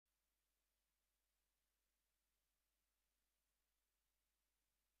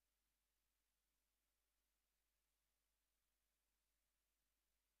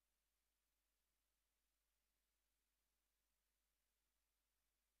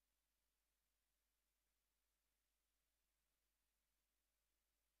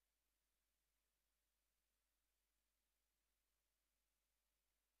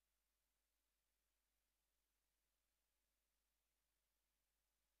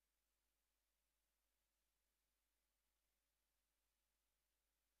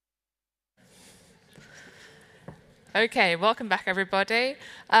Okay, welcome back everybody.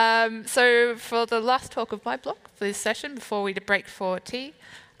 So for the last talk of my block for this session, before we break for tea,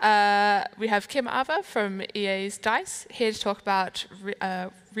 we have Kim Aava from EA's DICE here to talk about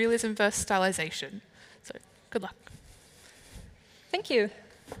realism versus stylization. So good luck. Thank you.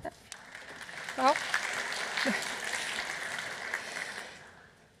 Well,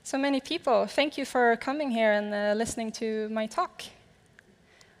 so many people. Thank you for coming here and listening to my talk.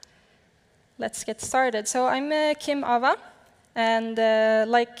 Let's get started. So I'm Kim Aava, and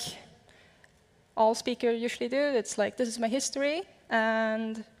like all speakers usually do, it's like this is my history.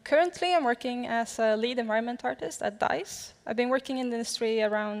 And currently I'm working as a lead environment artist at DICE. I've been working in the industry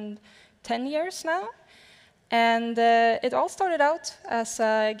around 10 years now. And it all started out as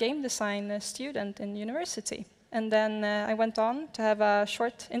a game design student in university. And then I went on to have a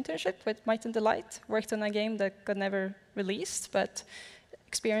short internship with Might and Delight, worked on a game that got never released, but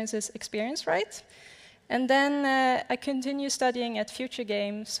experience is experience, right? And then I continued studying at Future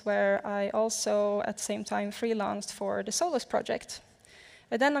Games, where I also, at the same time, freelanced for the Solus project.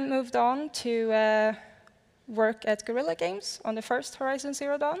 And then I moved on to work at Guerrilla Games on the first Horizon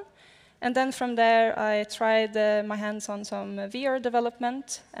Zero Dawn. And then from there, I tried my hands on some VR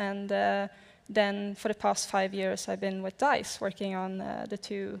development. And then for the past 5 years, I've been with DICE, working on the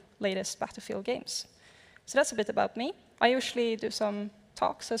 2 latest Battlefield games. So that's a bit about me. I usually do some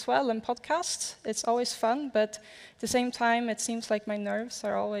talks as well and podcasts. It's always fun, but at the same time, it seems like my nerves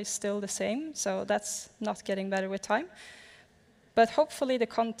are always still the same, so that's not getting better with time. But hopefully the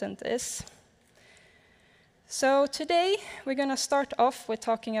content is. So today, we're going to start off with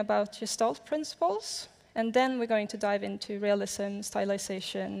talking about Gestalt principles, and then we're going to dive into realism,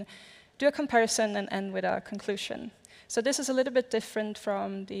 stylization, do a comparison, and end with a conclusion. So this is a little bit different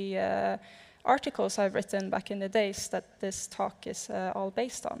from the articles I've written back in the days that this talk is all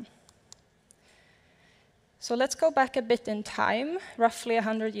based on. So let's go back a bit in time, roughly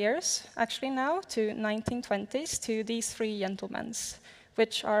 100 years, actually now, to 1920s, to these 3 gentlemen,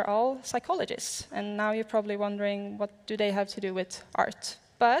 which are all psychologists. And now you're probably wondering, what do they have to do with art?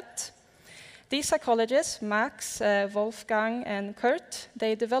 But these psychologists, Max, Wolfgang, and Kurt,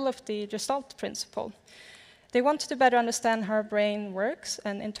 they developed the Gestalt principle. They wanted to better understand how our brain works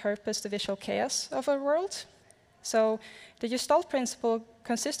and interprets the visual chaos of our world. So the Gestalt principle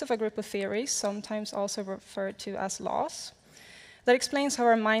consists of a group of theories, sometimes also referred to as laws, that explains how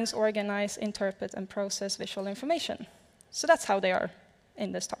our minds organize, interpret, and process visual information. So that's how they are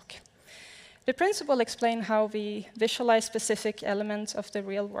in this talk. The principle explains how we visualize specific elements of the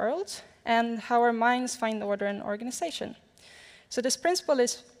real world and how our minds find order and organization. So this principle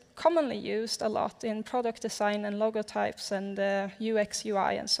is commonly used a lot in product design and logotypes and UX,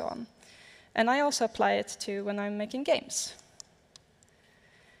 UI, and so on. And I also apply it to when I'm making games.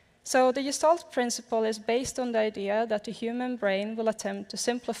 So the Gestalt principle is based on the idea that the human brain will attempt to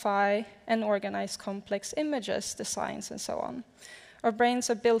simplify and organize complex images, designs, and so on. Our brains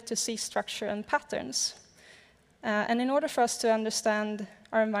are built to see structure and patterns. And in order for us to understand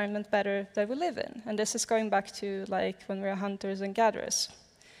our environment better that we live in, and this is going back to like when we're hunters and gatherers,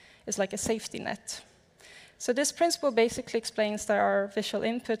 is like a safety net. So this principle basically explains that our visual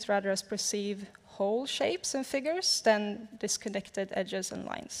input rather as perceive whole shapes and figures than disconnected edges and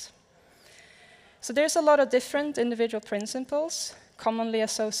lines. So there's a lot of different individual principles commonly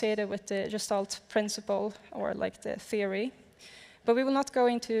associated with the Gestalt principle or like the theory. But we will not go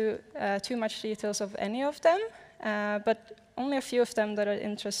into too much details of any of them, but only a few of them that are of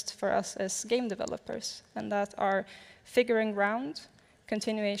interest for us as game developers, and that are figuring ground,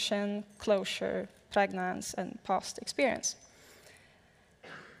 continuation, closure, pragnance, and past experience.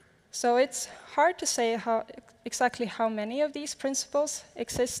 So it's hard to say exactly how many of these principles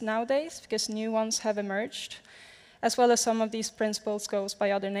exist nowadays, because new ones have emerged, as well as some of these principles goes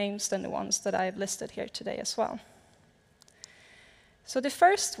by other names than the ones that I've listed here today as well. So the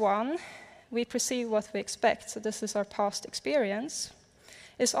first one, we perceive what we expect, so this is our past experience,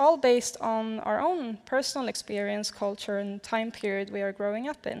 is all based on our own personal experience, culture, and time period we are growing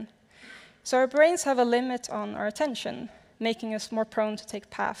up in. So our brains have a limit on our attention, making us more prone to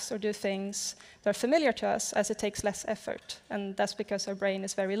take paths or do things that are familiar to us as it takes less effort, and that's because our brain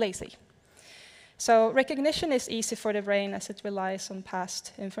is very lazy. So recognition is easy for the brain as it relies on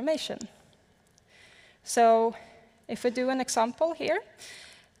past information. So if we do an example here,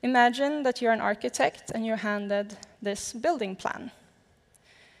 imagine that you're an architect and you're handed this building plan.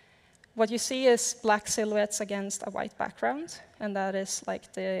 What you see is black silhouettes against a white background, and that is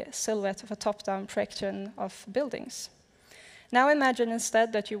like the silhouette of a top-down projection of buildings. Now imagine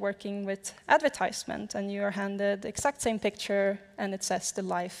instead that you're working with advertisement and you are handed the exact same picture and it says the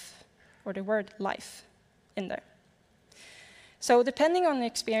life, or the word life, in there. So depending on the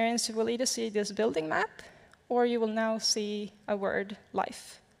experience, you will either see this building map, or you will now see a word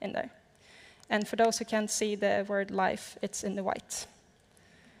life in there. And for those who can't see the word life, it's in the white.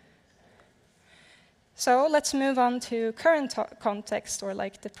 So let's move on to current context, or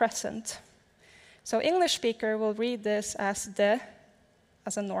like the present. So English speaker will read this as the,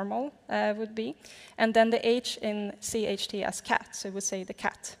 as a normal would be, and then the H in CHT as cat, so we would say the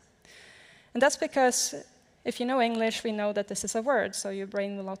cat. And that's because if you know English, we know that this is a word, so your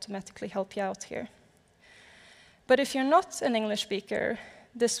brain will automatically help you out here. But if you're not an English speaker,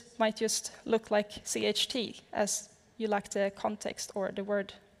 this might just look like CHT, as you lack the context or the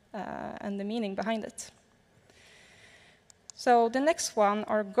word and the meaning behind it. So the next one,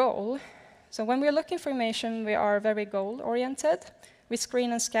 our goal. So when we're looking for information, we are very goal-oriented. We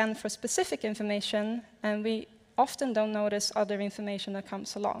screen and scan for specific information, and we often don't notice other information that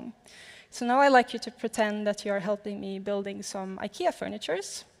comes along. So now I'd like you to pretend that you are helping me building some IKEA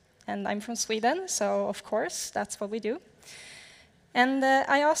furnitures. And I'm from Sweden, so of course, that's what we do. And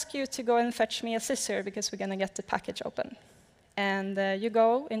I ask you to go and fetch me a scissor, because we're going to get the package open. And you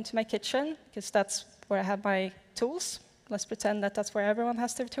go into my kitchen, because that's where I have my tools. Let's pretend that that's where everyone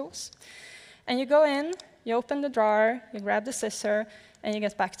has their tools. And you go in, you open the drawer, you grab the scissor, and you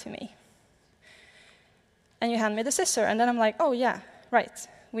get back to me. And you hand me the scissor, and then I'm like, oh yeah, right,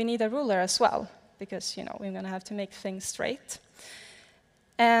 we need a ruler as well, because we're going to have to make things straight.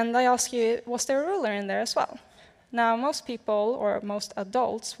 And I ask you, was there a ruler in there as well? Now, most people, or most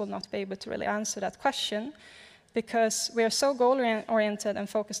adults, will not be able to really answer that question, because we are so goal-oriented and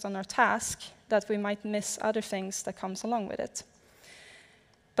focused on our task that we might miss other things that comes along with it.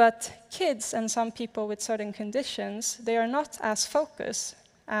 But kids and some people with certain conditions, they are not as focused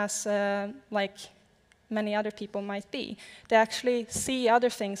as like many other people might be. They actually see other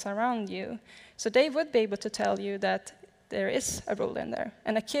things around you. So they would be able to tell you that there is a rule in there.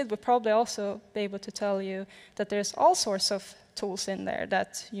 And a kid would probably also be able to tell you that there's all sorts of tools in there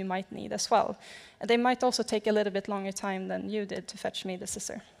that you might need as well. And they might also take a little bit longer time than you did to fetch me the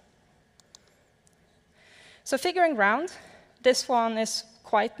scissor. So figuring ground, this one is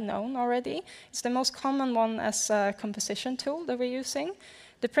quite known already. It's the most common one as a composition tool that we're using.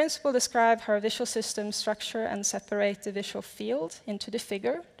 The principle describes how a visual system structure and separate the visual field into the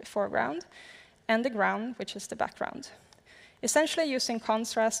figure, the foreground, and the ground, which is the background. Essentially using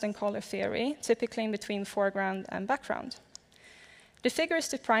contrast and color theory, typically in between foreground and background. The figure is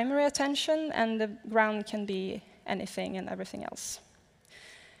the primary attention, and the ground can be anything and everything else.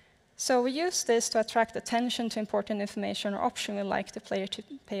 So we use this to attract attention to important information or option we like the player to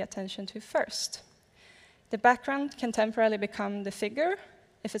pay attention to first. The background can temporarily become the figure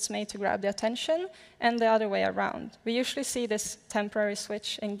if it's made to grab the attention, and the other way around. We usually see this temporary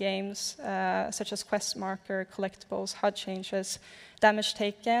switch in games such as quest marker, collectibles, HUD changes, damage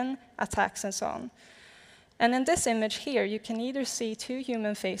taken, attacks, and so on. And in this image here, you can either see two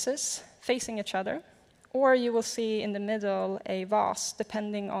human faces facing each other, or you will see in the middle a vase,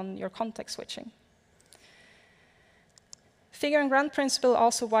 depending on your context switching. Figure and ground principle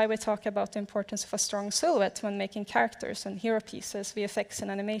also why we talk about the importance of a strong silhouette when making characters and hero pieces, VFX and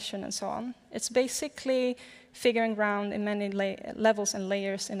animation and so on. It's basically figure and ground in many levels and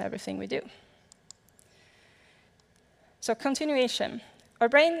layers in everything we do. So continuation. Our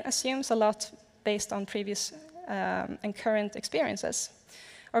brain assumes a lot based on previous and current experiences.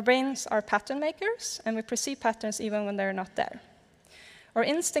 Our brains are pattern makers, and we perceive patterns even when they're not there. Our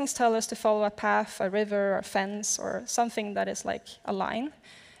instincts tell us to follow a path, a river, or a fence, or something that is like a line.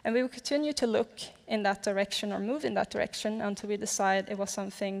 And we will continue to look in that direction or move in that direction until we decide it was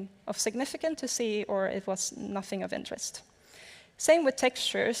something of significance to see or it was nothing of interest. Same with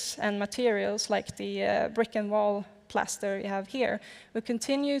textures and materials like the brick and wall plaster you have here. We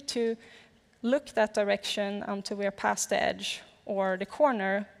continue to look that direction until we are past the edge or the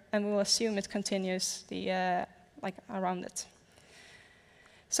corner, and we will assume it continues like around it.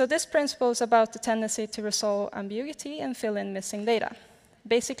 So this principle is about the tendency to resolve ambiguity and fill in missing data,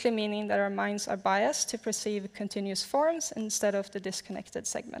 basically meaning that our minds are biased to perceive continuous forms instead of the disconnected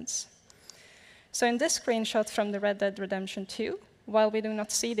segments. So in this screenshot from the Red Dead Redemption 2, while we do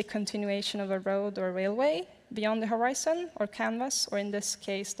not see the continuation of a road or railway beyond the horizon or canvas, or in this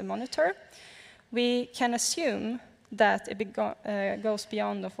case the monitor, we can assume that it goes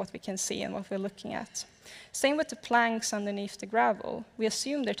beyond of what we can see and what we're looking at. Same with the planks underneath the gravel. We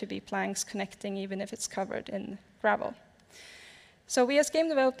assume there to be planks connecting even if it's covered in gravel. So we as game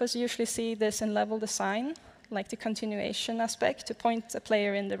developers usually see this in level design, like the continuation aspect, to point a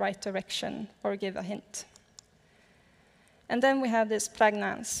player in the right direction or give a hint. And then we have this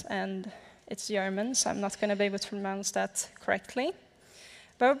pragnance, and It's German, so I'm not going to be able to pronounce that correctly.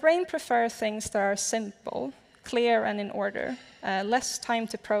 But our brain prefers things that are simple, clear, and in order. Less time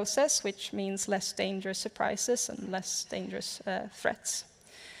to process, which means less dangerous surprises and less dangerous threats.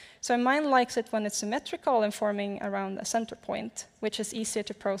 So our mind likes it when it's symmetrical and forming around a center point, which is easier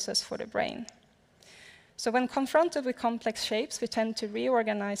to process for the brain. So when confronted with complex shapes, we tend to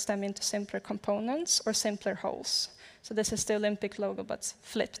reorganize them into simpler components or simpler wholes. So this is the Olympic logo, but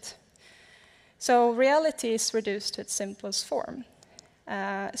flipped. So reality is reduced to its simplest form.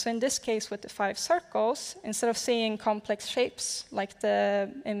 So in this case, with the 5 circles, instead of seeing complex shapes like the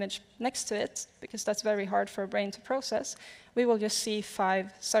image next to it, because that's very hard for a brain to process, we will just see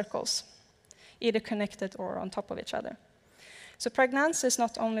 5 circles, either connected or on top of each other. So pregnance is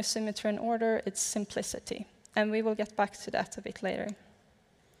not only symmetry and order, it's simplicity. And we will get back to that a bit later.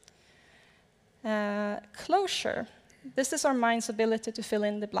 Closure. This is our mind's ability to fill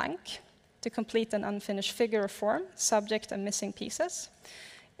in the blank, to complete an unfinished figure or form, subject and missing pieces.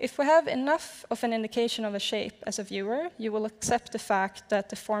 If we have enough of an indication of a shape as a viewer, you will accept the fact that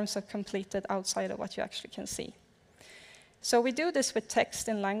the forms are completed outside of what you actually can see. So we do this with text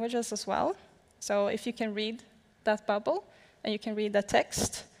in languages as well. So if you can read that bubble, and you can read that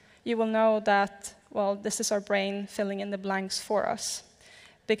text, you will know that, well, this is our brain filling in the blanks for us,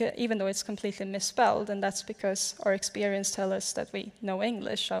 because, even though it's completely misspelled, and that's because our experience tells us that we know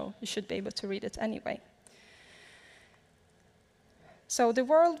English, so you should be able to read it anyway. So the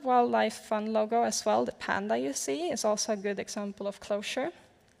World Wildlife Fund logo as well, the panda you see, is also a good example of closure.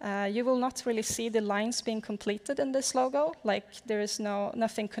 You will not really see the lines being completed in this logo, like there is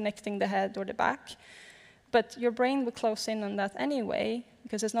nothing connecting the head or the back. But your brain will close in on that anyway,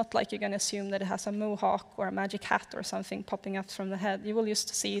 because it's not like you're going to assume that it has a mohawk or a magic hat or something popping up from the head. You will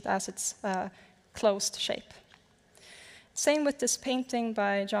just see it as its closed shape. Same with this painting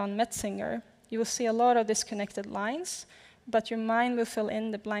by John Metzinger. You will see a lot of disconnected lines, but your mind will fill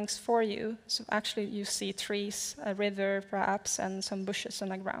in the blanks for you. So actually you see trees, a river perhaps, and some bushes on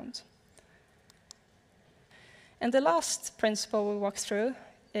the ground. And the last principle we'll walk through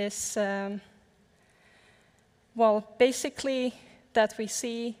is well, basically that we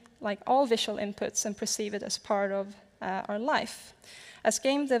see like all visual inputs and perceive it as part of our life. As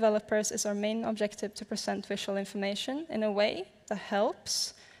game developers, it's our main objective to present visual information in a way that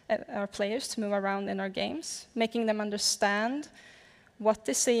helps our players to move around in our games, making them understand what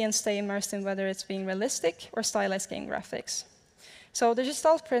they see and stay immersed in, whether it's being realistic or stylized game graphics. So the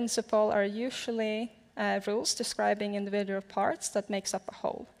Gestalt principle are usually rules describing individual parts that makes up a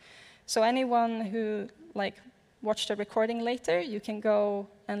whole. So anyone who watch the recording later, you can go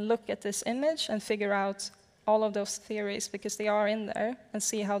and look at this image and figure out all of those theories, because they are in there, and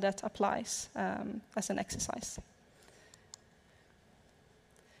see how that applies as an exercise.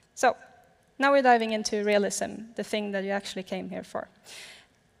 So now we're diving into realism, the thing that you actually came here for.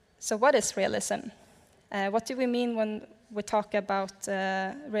 So what is realism? What do we mean when we talk about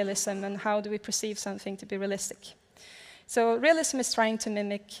realism, and how do we perceive something to be realistic? So realism is trying to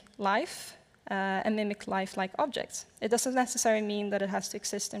mimic life, and mimic life-like objects. It doesn't necessarily mean that it has to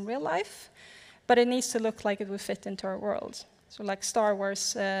exist in real life, but it needs to look like it would fit into our world. So like Star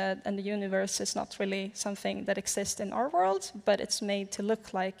Wars and the universe is not really something that exists in our world, but it's made to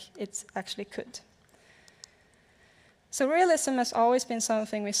look like it actually could. So realism has always been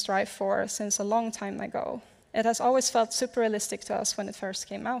something we strive for since a long time ago. It has always felt super realistic to us when it first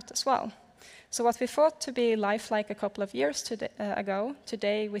came out as well. So what we thought to be lifelike a couple of years ago,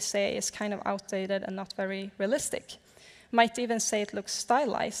 today we say is kind of outdated and not very realistic. Might even say it looks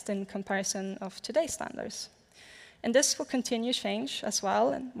stylized in comparison of today's standards. And this will continue change as well.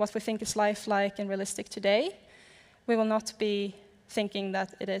 And what we think is lifelike and realistic today, we will not be thinking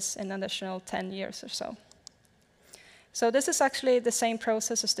that it is in an additional 10 years or so. So this is actually the same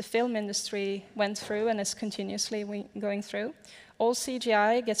process as the film industry went through and is continuously going through. All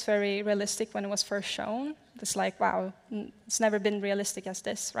CGI gets very realistic when it was first shown. It's like, wow, it's never been realistic as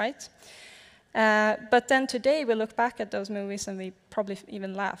this, right? But then today we look back at those movies and we probably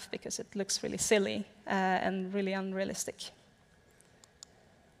even laugh because it looks really silly and really unrealistic.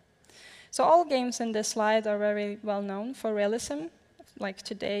 So all games in this slide are very well known for realism, like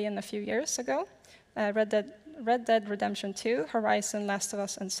today and a few years ago. Red Dead Redemption 2, Horizon, Last of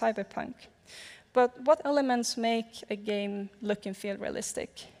Us, and Cyberpunk. But what elements make a game look and feel realistic?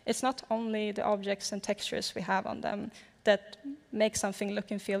 It's not only the objects and textures we have on them that make something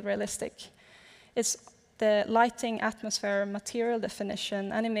look and feel realistic. It's the lighting, atmosphere, material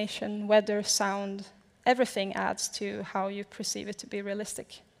definition, animation, weather, sound. Everything adds to how you perceive it to be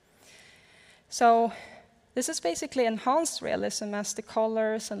realistic. So This is basically enhanced realism, as the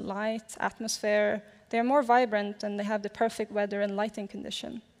colors and light, atmosphere, they are more vibrant and they have the perfect weather and lighting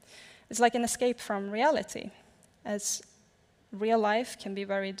condition. It's like an escape from reality, as real life can be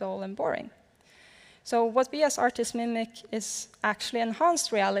very dull and boring. So what we as artists mimic is actually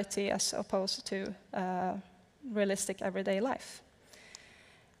enhanced reality as opposed to realistic everyday life.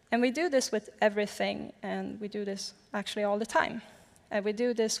 And we do this with everything, and we do this actually all the time. We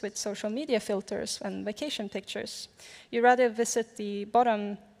do this with social media filters and vacation pictures. You rather visit the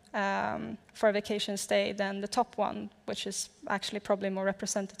bottom for a vacation stay than the top one, which is actually probably more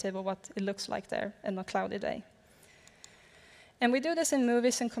representative of what it looks like there on a cloudy day. And we do this in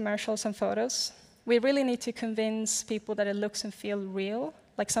movies and commercials and photos. We really need to convince people that it looks and feels real,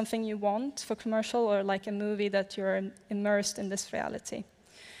 like something you want for commercial, or like a movie that you're immersed in this reality.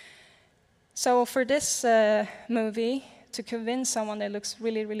 So for this movie, to convince someone that it looks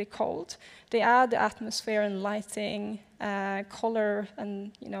really, really cold, they add the atmosphere and lighting, color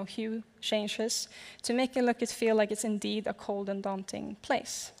and hue changes to make it look and feel like it's indeed a cold and daunting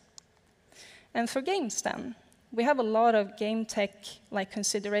place. And for games then, we have a lot of game tech like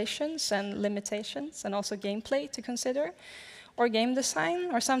considerations and limitations, and also gameplay to consider, or game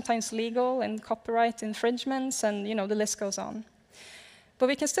design, or sometimes legal and copyright infringements, and the list goes on. But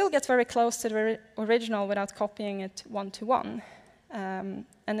we can still get very close to the original without copying it one-to-one. And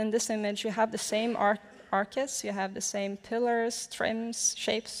in this image, you have the same arches, you have the same pillars, trims,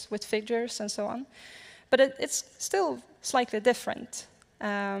 shapes with figures, and so on. But it's still slightly different.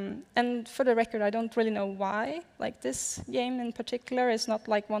 And for the record, I don't really know why. Like this game in particular is not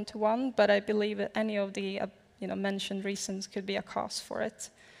like one-to-one, but I believe that any of the mentioned reasons could be a cause for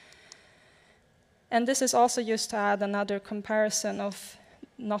it. And this is also used to add another comparison of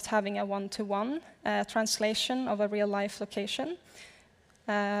not having a one-to-one translation of a real-life location.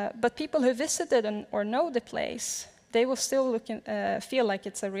 But people who visited or know the place, they will still feel like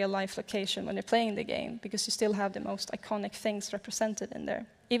it's a real-life location when they're playing the game, because you still have the most iconic things represented in there,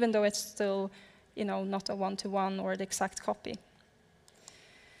 even though it's still not a one-to-one or the exact copy.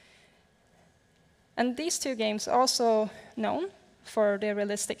 And these two games are also known for their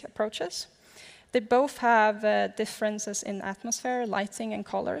realistic approaches. They both have differences in atmosphere, lighting, and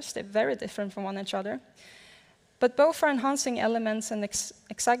colors. They're very different from one another. But both are enhancing elements and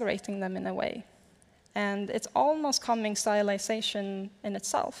exaggerating them in a way. And it's almost coming stylization in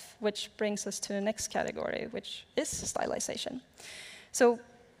itself, which brings us to the next category, which is stylization. So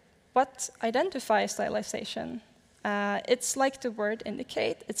what identifies stylization? It's like the word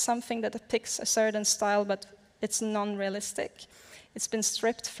indicate. It's something that depicts a certain style, but it's non-realistic. It's been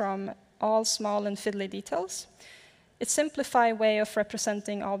stripped from all small and fiddly details. It's a simplified way of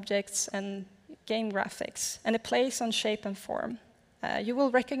representing objects and game graphics, and it plays on shape and form. You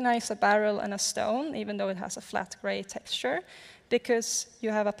will recognize a barrel and a stone, even though it has a flat gray texture, because you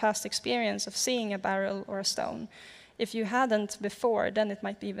have a past experience of seeing a barrel or a stone. If you hadn't before, then it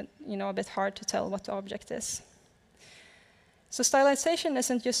might be even a bit hard to tell what the object is. So stylization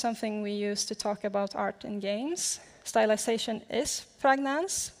isn't just something we use to talk about art and games. Stylization is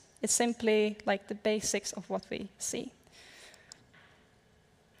pragnance. It's simply like the basics of what we see.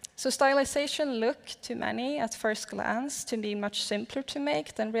 So stylization look to many at first glance to be much simpler to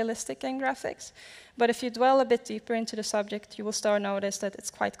make than realistic game graphics. But if you dwell a bit deeper into the subject, you will start to notice that it's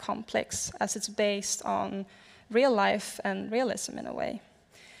quite complex, as it's based on real life and realism in a way.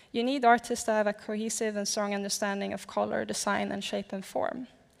 You need artists to have a cohesive and strong understanding of color, design, and shape and form.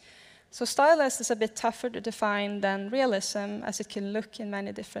 So stylized is a bit tougher to define than realism, as it can look in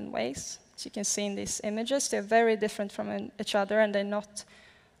many different ways. As you can see in these images, they're very different from each other, and they're not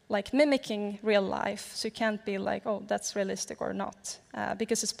like mimicking real life. So you can't be like, oh, that's realistic or not,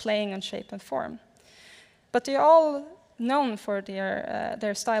 because it's playing on shape and form. But they're all known for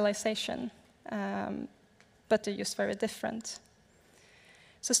their stylization, but they're just very different.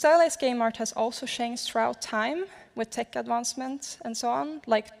 So stylized game art has also changed throughout time with tech advancement and so on.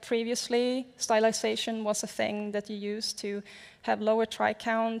 Like previously, stylization was a thing that you used to have lower try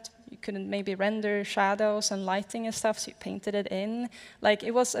count. You couldn't maybe render shadows and lighting and stuff, so you painted it in. Like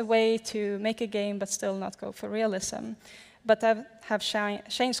it was a way to make a game but still not go for realism. But that have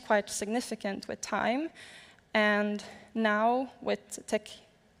changed quite significant with time. And now with tech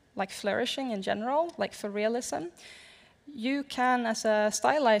like flourishing in general, like for realism, you can, as a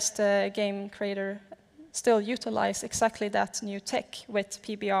stylized game creator, still utilize exactly that new tech with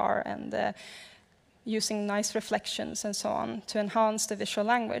PBR and using nice reflections and so on to enhance the visual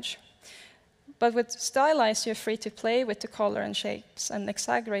language. But with stylized, you're free to play with the color and shapes and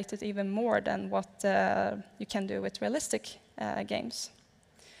exaggerate it even more than what you can do with realistic games.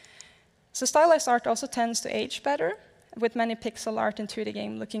 So stylized art also tends to age better, with many pixel art in 2D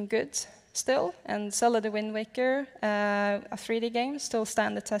game looking good still, and Zelda the Wind Waker, a 3D game, still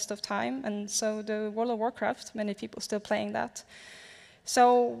stand the test of time, and so the World of Warcraft, many people still playing that.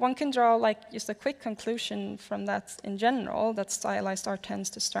 So one can draw like just a quick conclusion from that in general, that stylized art tends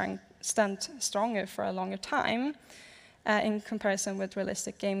to stand stronger for a longer time in comparison with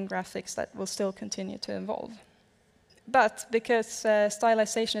realistic game graphics that will still continue to evolve. But because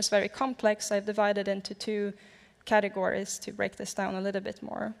stylization is very complex, I've divided into 2 categories to break this down a little bit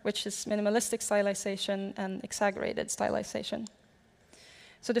more, which is minimalistic stylization and exaggerated stylization.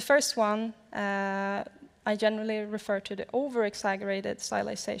 So the first one, I generally refer to the over-exaggerated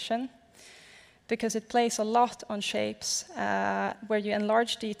stylization, because it plays a lot on shapes, where you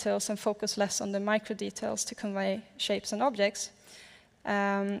enlarge details and focus less on the micro details to convey shapes and objects.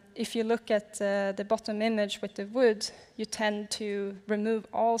 If you look at the bottom image with the wood, you tend to remove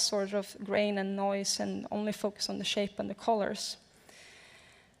all sorts of grain and noise and only focus on the shape and the colors.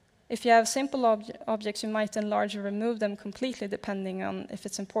 If you have simple objects, you might enlarge or remove them completely, depending on if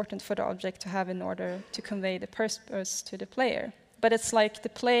it's important for the object to have in order to convey the purpose to the player. But it's like the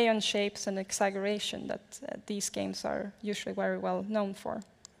play on shapes and exaggeration that these games are usually very well known for.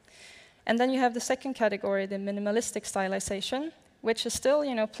 And then you have the second category, the minimalistic stylization, which is still,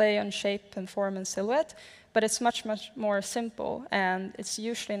 play on shape and form and silhouette, but it's much, much more simple, and it's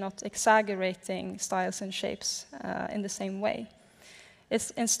usually not exaggerating styles and shapes in the same way.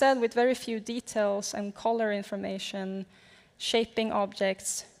 It's instead with very few details and color information, shaping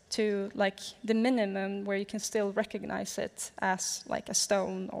objects to like the minimum where you can still recognize it as like a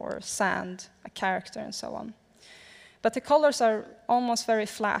stone or sand, a character, and so on. But the colors are almost very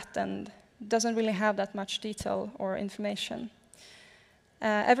flat and doesn't really have that much detail or information.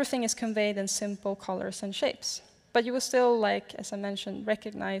 Everything is conveyed in simple colors and shapes. But you will still, like, as I mentioned,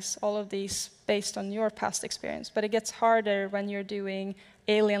 recognize all of these based on your past experience. But it gets harder when you're doing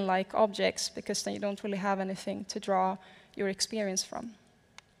alien-like objects, because then you don't really have anything to draw your experience from.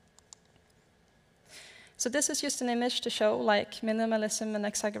 So this is just an image to show like minimalism and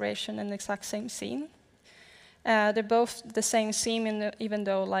exaggeration in the exact same scene. They're both the same scene, even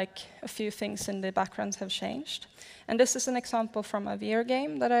though like a few things in the background have changed. And this is an example from a VR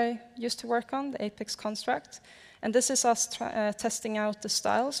game that I used to work on, the Apex Construct. And this is us testing out the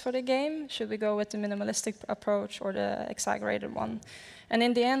styles for the game. Should we go with the minimalistic approach or the exaggerated one? And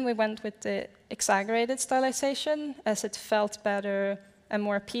in the end, we went with the exaggerated stylization, as it felt better and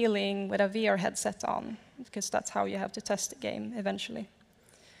more appealing with a VR headset on, because that's how you have to test the game eventually.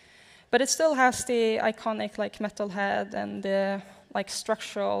 But it still has the iconic like metal head and the like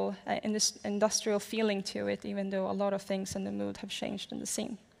structural, industrial feeling to it, even though a lot of things in the mood have changed in the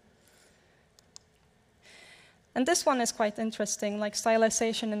scene. And this one is quite interesting, like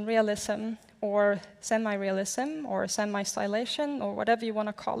stylization and realism, or semi-realism, or semi-stylation, or whatever you want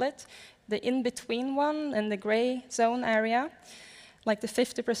to call it. The in-between one in the gray zone area, like the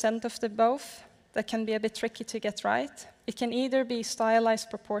 50% of the both, that can be a bit tricky to get right. It can either be stylized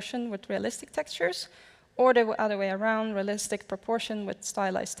proportion with realistic textures, or the other way around, realistic proportion with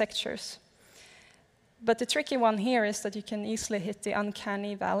stylized textures. But the tricky one here is that you can easily hit the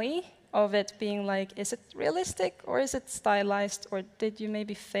uncanny valley of it being like, is it realistic or is it stylized, or did you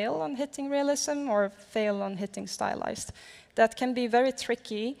maybe fail on hitting realism or fail on hitting stylized? That can be very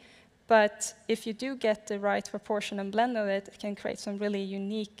tricky, but if you do get the right proportion and blend of it, it can create some really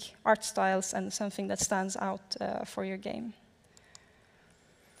unique art styles and something that stands out for your game.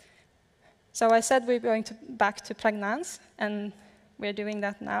 So I said we're going back to pragnance, and we're doing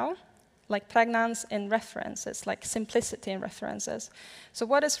that now. Like pragnance in references, like simplicity in references. So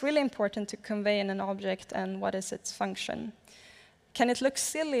what is really important to convey in an object, and what is its function? Can it look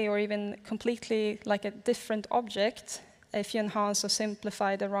silly or even completely like a different object if you enhance or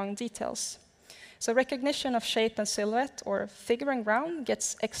simplify the wrong details? So recognition of shape and silhouette, or figure and ground,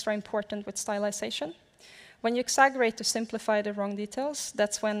 gets extra important with stylization. When you exaggerate to simplify the wrong details,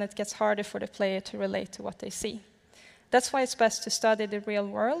 that's when it gets harder for the player to relate to what they see. That's why it's best to study the real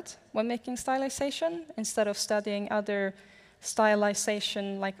world when making stylization, instead of studying other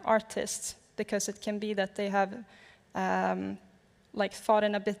stylization like artists, because it can be that they have like thought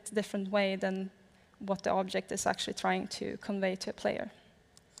in a bit different way than what the object is actually trying to convey to a player.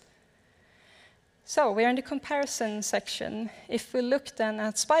 So we're in the comparison section. If we look then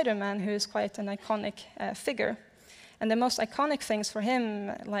at Spider-Man, who is quite an iconic figure, and the most iconic things for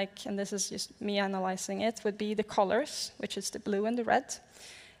him, like, and this is just me analyzing it, would be the colors, which is the blue and the red,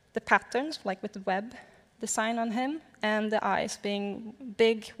 the patterns, like with the web design on him, and the eyes being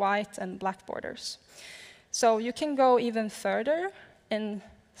big white and black borders. So you can go even further in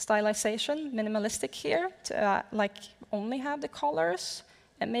stylization, minimalistic here, to like only have the colors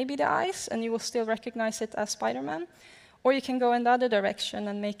and maybe the eyes, and you will still recognize it as Spider-Man. Or you can go in the other direction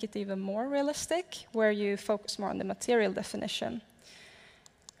and make it even more realistic, where you focus more on the material definition.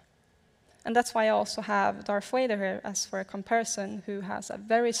 And that's why I also have Darth Vader here as for a comparison, who has a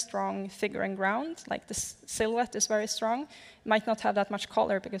very strong figure and ground. Like the silhouette is very strong. It might not have that much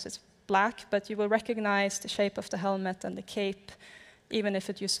color because it's black, but you will recognize the shape of the helmet and the cape, even if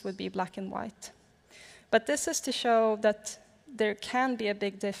it just would be black and white. But this is to show that there can be a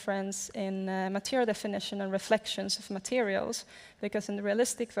big difference in material definition and reflections of materials, because in the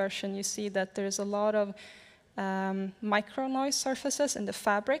realistic version you see that there's a lot of micro noise surfaces in the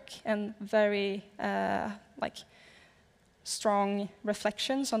fabric and very like strong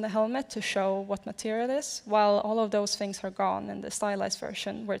reflections on the helmet to show what material it is, while all of those things are gone in the stylized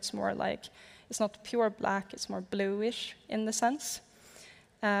version, where it's more like, it's not pure black, it's more bluish in the sense.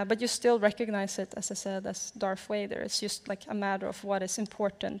 But you still recognize it, as I said, as Darth Vader. It's just like a matter of what is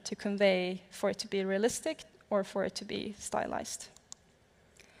important to convey for it to be realistic or for it to be stylized.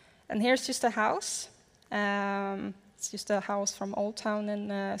 And here's just a house. It's just a house from Old Town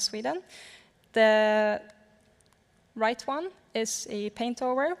in Sweden. The right one is a paint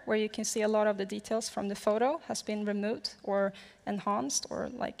over, where you can see a lot of the details from the photo has been removed or enhanced, or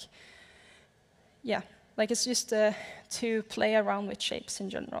like, yeah, like it's just to play around with shapes in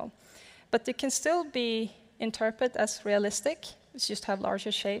general. But it can still be interpreted as realistic. It's just have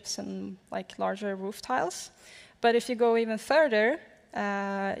larger shapes and like larger roof tiles. But if you go even further,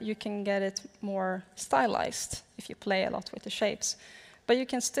 you can get it more stylized if you play a lot with the shapes. But you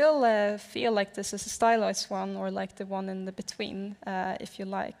can still feel like this is a stylized one, or like the one in the between, if you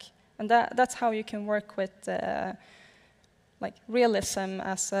like. And that's how you can work with like realism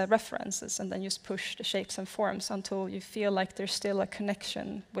as references, and then just push the shapes and forms until you feel like there's still a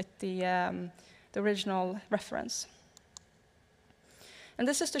connection with the original reference. And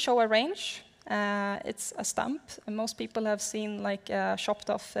this is to show a range. It's a stump, and most people have seen like a chopped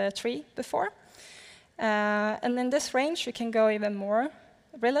off tree before. And in this range you can go even more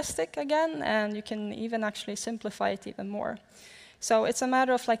realistic again, and you can even actually simplify it even more. So it's a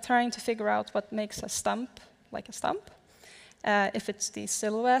matter of like trying to figure out what makes a stump like a stump, if it's the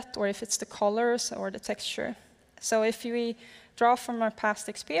silhouette or if it's the colors or the texture. So if we draw from our past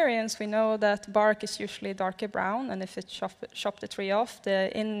experience, we know that bark is usually darker brown, and if it chop the tree off,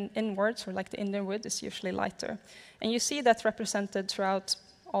 the inwards, or like the inner wood, is usually lighter. And you see that represented throughout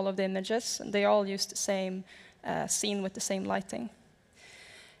all of the images, and they all use the same scene with the same lighting.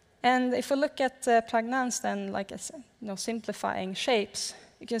 And if we look at pregnance, then, like simplifying shapes,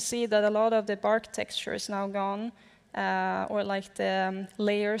 you can see that a lot of the bark texture is now gone, or like the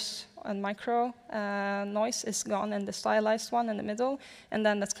layers and micro noise is gone in the stylized one in the middle, and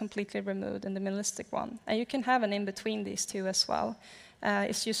then that's completely removed in the minimalistic one. And you can have an in-between these two as well.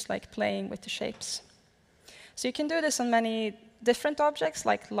 It's just like playing with the shapes. So you can do this on many different objects,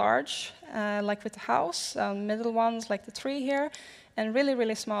 like large, like with the house, middle ones like the tree here, and really,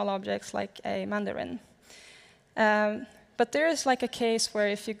 really small objects like a mandarin. But there is like a case where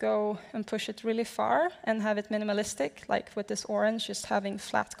if you go and push it really far and have it minimalistic, like with this orange just having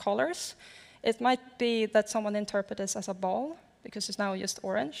flat colors, it might be that someone interprets this as a ball, because it's now just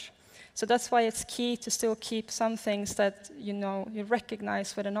orange. So that's why it's key to still keep some things that you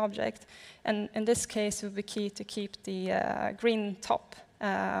recognize with an object. And in this case, it would be key to keep the green top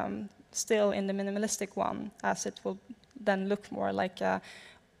still in the minimalistic one, as it will then look more like a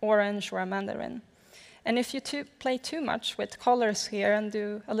orange or a mandarin. And if you play too much with colors here and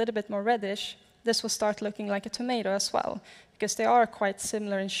do a little bit more reddish, this will start looking like a tomato as well, because they are quite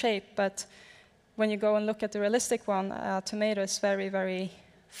similar in shape. But when you go and look at the realistic one, a tomato is very, very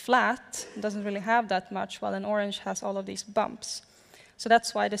flat, doesn't really have that much, while an orange has all of these bumps. So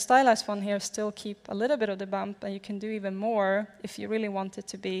that's why the stylized one here still keep a little bit of the bump, and you can do even more if you really want it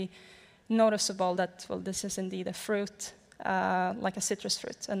to be noticeable that, well, this is indeed a fruit, like a citrus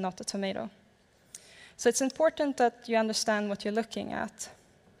fruit, and not a tomato. So it's important that you understand what you're looking at.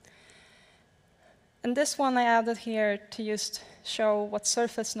 And this one I added here to just show what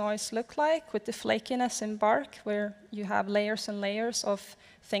surface noise look like with the flakiness in bark, where you have layers and layers of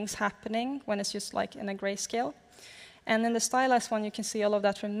things happening when it's just like in a grayscale. And in the stylized one, you can see all of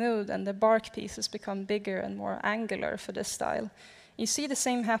that removed, and the bark pieces become bigger and more angular for this style. You see the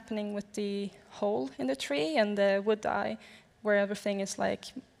same happening with the hole in the tree and the wood eye, where everything is like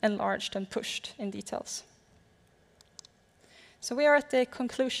enlarged and pushed in details. So we are at the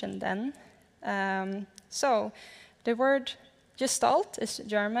conclusion then. So the word Gestalt is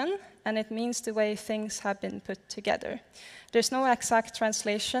German, and it means the way things have been put together. There's no exact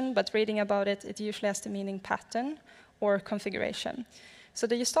translation, but reading about it, it usually has the meaning pattern or configuration. So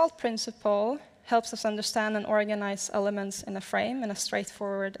the Gestalt principle helps us understand and organize elements in a frame in a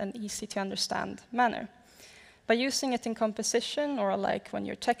straightforward and easy to understand manner. By using it in composition, or like when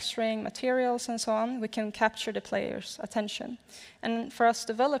you're texturing materials and so on, we can capture the player's attention. And for us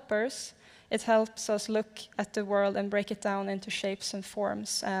developers, it helps us look at the world and break it down into shapes and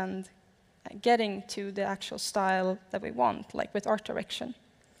forms and getting to the actual style that we want, like with art direction.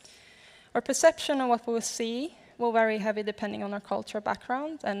 Our perception of what we will see will vary heavily depending on our cultural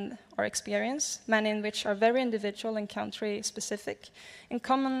background and our experience, many in which are very individual and country-specific. In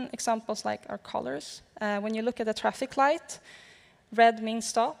common examples like our colors, when you look at a traffic light, red means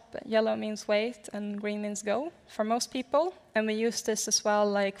stop, yellow means wait, and green means go for most people. And we use this as well,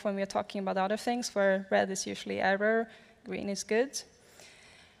 like when we're talking about other things, where red is usually error, green is good.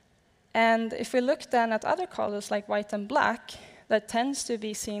 And if we look then at other colors like white and black, that tends to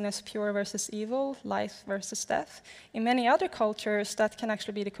be seen as pure versus evil, life versus death. In many other cultures, that can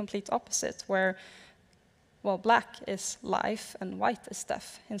actually be the complete opposite, where, well, black is life and white is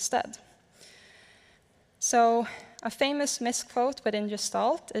death instead. So a famous misquote within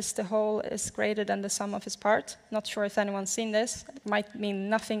Gestalt is the whole is greater than the sum of its parts. Not sure if anyone's seen this. It might mean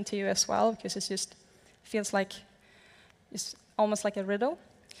nothing to you as well, because it just feels like it's almost like a riddle.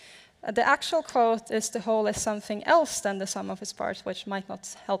 The actual quote is the whole is something else than the sum of its parts, which might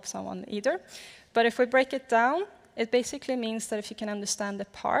not help someone either. But if we break it down, it basically means that if you can understand the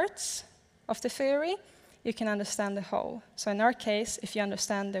parts of the theory, you can understand the whole. So in our case, if you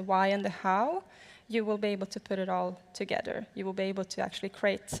understand the why and the how, you will be able to put it all together. You will be able to actually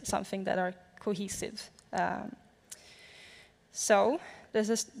create something that are cohesive. So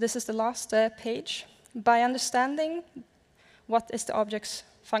this is the last page. By understanding what is the object's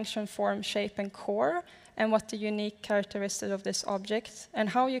function, form, shape, and core, and what the unique characteristics of this object, and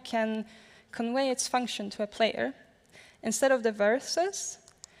how you can convey its function to a player. Instead of the verses,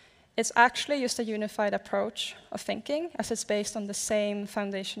 it's actually just a unified approach of thinking, as it's based on the same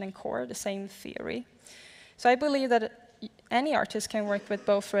foundation and core, the same theory. So I believe that any artist can work with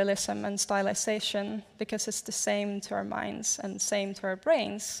both realism and stylization, because it's the same to our minds and same to our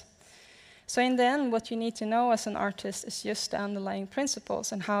brains. So in the end, what you need to know as an artist is just the underlying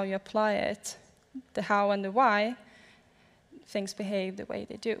principles and how you apply it, the how and the why things behave the way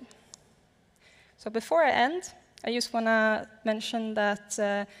they do. So before I end, I just want to mention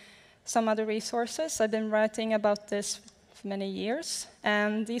that some other resources. I've been writing about this for many years,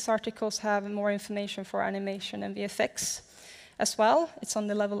 and these articles have more information for animation and VFX as well. It's on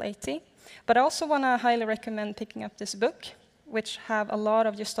the level 80. But I also want to highly recommend picking up this book, which have a lot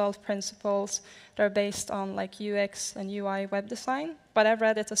of Gestalt principles that are based on like UX and UI web design. But I've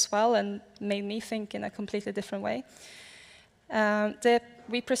read it as well and made me think in a completely different way. The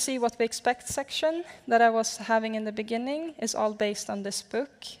We Perceive What We Expect section that I was having in the beginning is all based on this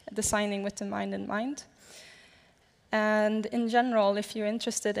book, Designing with the Mind in Mind. And in general, if you're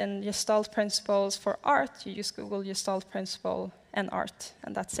interested in Gestalt principles for art, you just Google Gestalt principle and art,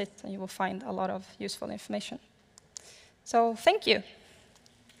 and that's it, and you will find a lot of useful information. So thank you.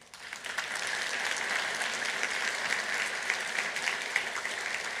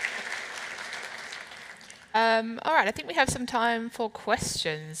 All right, I think we have some time for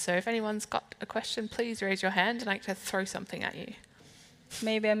questions. So if anyone's got a question, please raise your hand and I'd like to throw something at you.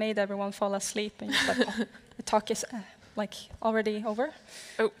 Maybe I made everyone fall asleep and just like, oh, the talk is like already over.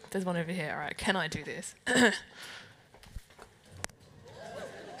 Oh, there's one over here. All right, can I do this?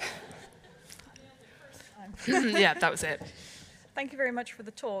 Yeah, that was it. Thank you very much for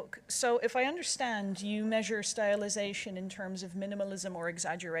the talk. So if I understand, you measure stylization in terms of minimalism or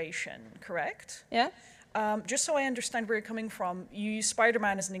exaggeration, correct? Yeah. Just so I understand where you're coming from, you use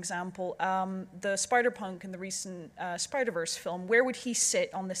Spider-Man as an example. The Spider-Punk in the recent Spider-Verse film, where would he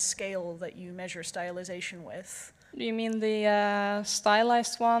sit on the scale that you measure stylization with? Do you mean the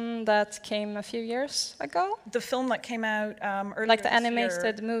stylized one that came a few years ago? The film that came out earlier like the this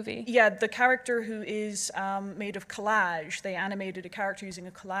animated year. movie? Yeah, the character who is made of collage. They animated a character using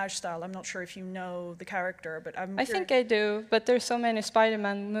a collage style. I'm not sure if you know the character, but I think I do, but there's so many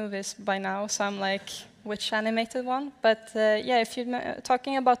Spider-Man movies by now, so I'm like, which animated one? But yeah, if you're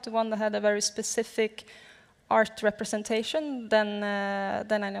talking about the one that had a very specific art representation, then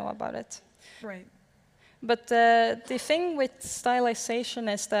I know about it. Right. But the thing with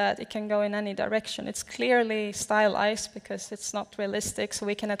stylization is that it can go in any direction. It's clearly stylized because it's not realistic, so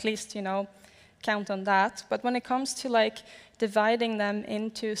we can at least, you know, count on that. But when it comes to like dividing them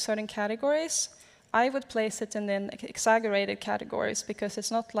into certain categories, I would place it in the exaggerated categories because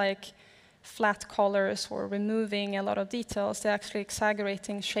it's not like flat colors or removing a lot of details. They're actually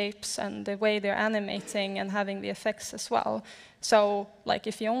exaggerating shapes and the way they're animating and having the effects as well. So like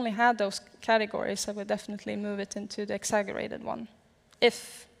if you only had those categories, I would definitely move it into the exaggerated one,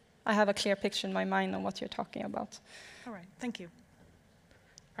 if I have a clear picture in my mind on what you're talking about. All right, thank you.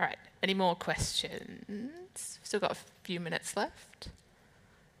 All right, any more questions? Still got a few minutes left.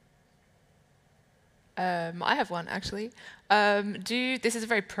 I have one, actually. This is a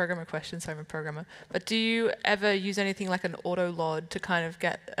very programmer question, so I'm a programmer, but do you ever use anything like an auto-lod to kind of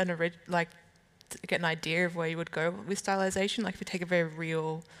get an idea of where you would go with stylization? Like if you take a very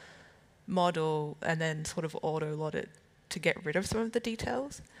real model and then sort of auto-lod it to get rid of some of the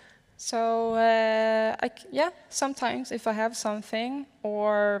details? So yeah, sometimes if I have something,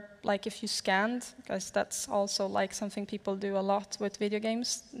 or like if you scanned, because that's also like something people do a lot with video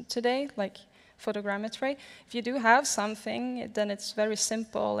games today, like photogrammetry. If you do have something, then it's very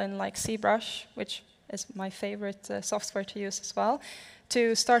simple in like ZBrush, which is my favorite software to use as well,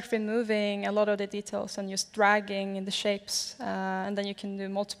 to start removing a lot of the details and just dragging in the shapes, and then you can do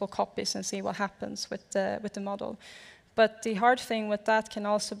multiple copies and see what happens with the model. But the hard thing with that can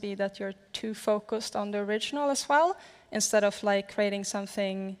also be that you're too focused on the original as well, instead of like creating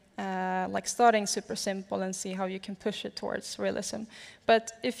something like starting super simple and see how you can push it towards realism.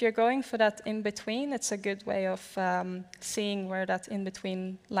 But if you're going for that in-between, it's a good way of seeing where that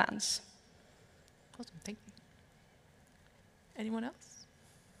in-between lands. Awesome, thank you. Anyone else?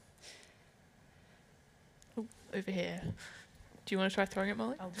 Oh, over here. Do you want to try throwing it,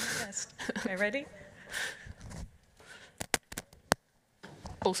 Molly? I'll do my best. Okay, ready?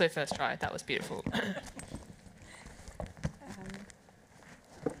 Also first try, that was beautiful.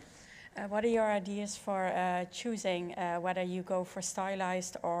 What are your ideas for choosing whether you go for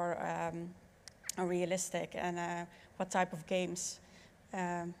stylized or realistic, and what type of games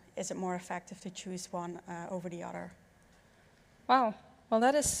is it more effective to choose one over the other? Wow. Well,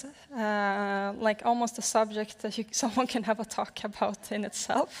 that is like almost a subject that someone can have a talk about in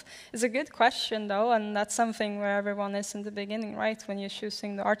itself. It's a good question, though, and that's something where everyone is in the beginning, right, when you're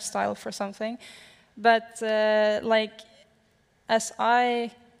choosing the art style for something. But like, as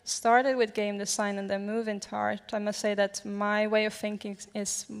I started with game design and then moved into art, I must say that my way of thinking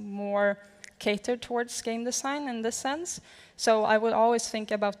is more catered towards game design in this sense. So I would always think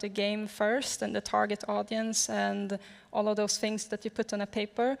about the game first and the target audience and all of those things that you put on a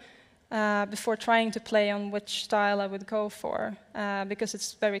paper before trying to play on which style I would go for, because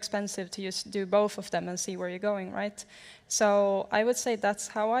it's very expensive to just do both of them and see where you're going, right? So I would say that's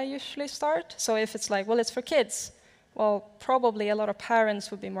how I usually start. So if it's like, well, it's for kids, well, probably a lot of parents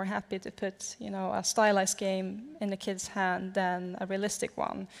would be more happy to put, you know, a stylized game in the kid's hand than a realistic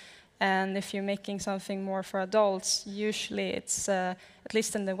one. And if you're making something more for adults, usually it's, at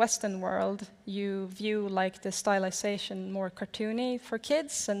least in the Western world, you view like the stylization more cartoony for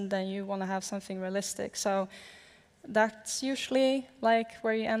kids, and then you want to have something realistic. So that's usually like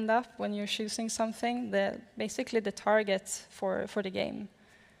where you end up when you're choosing something, basically the target for the game.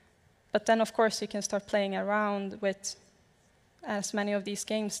 But then, of course, you can start playing around with, as many of these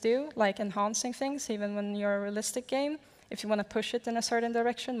games do, like enhancing things, even when you're a realistic game. If you want to push it in a certain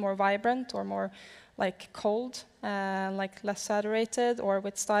direction, more vibrant or more like cold, like less saturated, or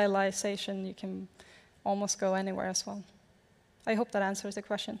with stylization, you can almost go anywhere as well. I hope that answers the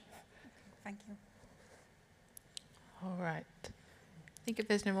question. Thank you. All right. I think if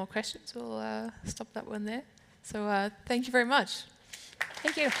there's no more questions, we'll stop that one there. So thank you very much.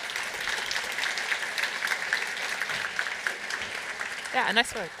 Thank you. Yeah,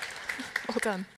 nice work. Well done.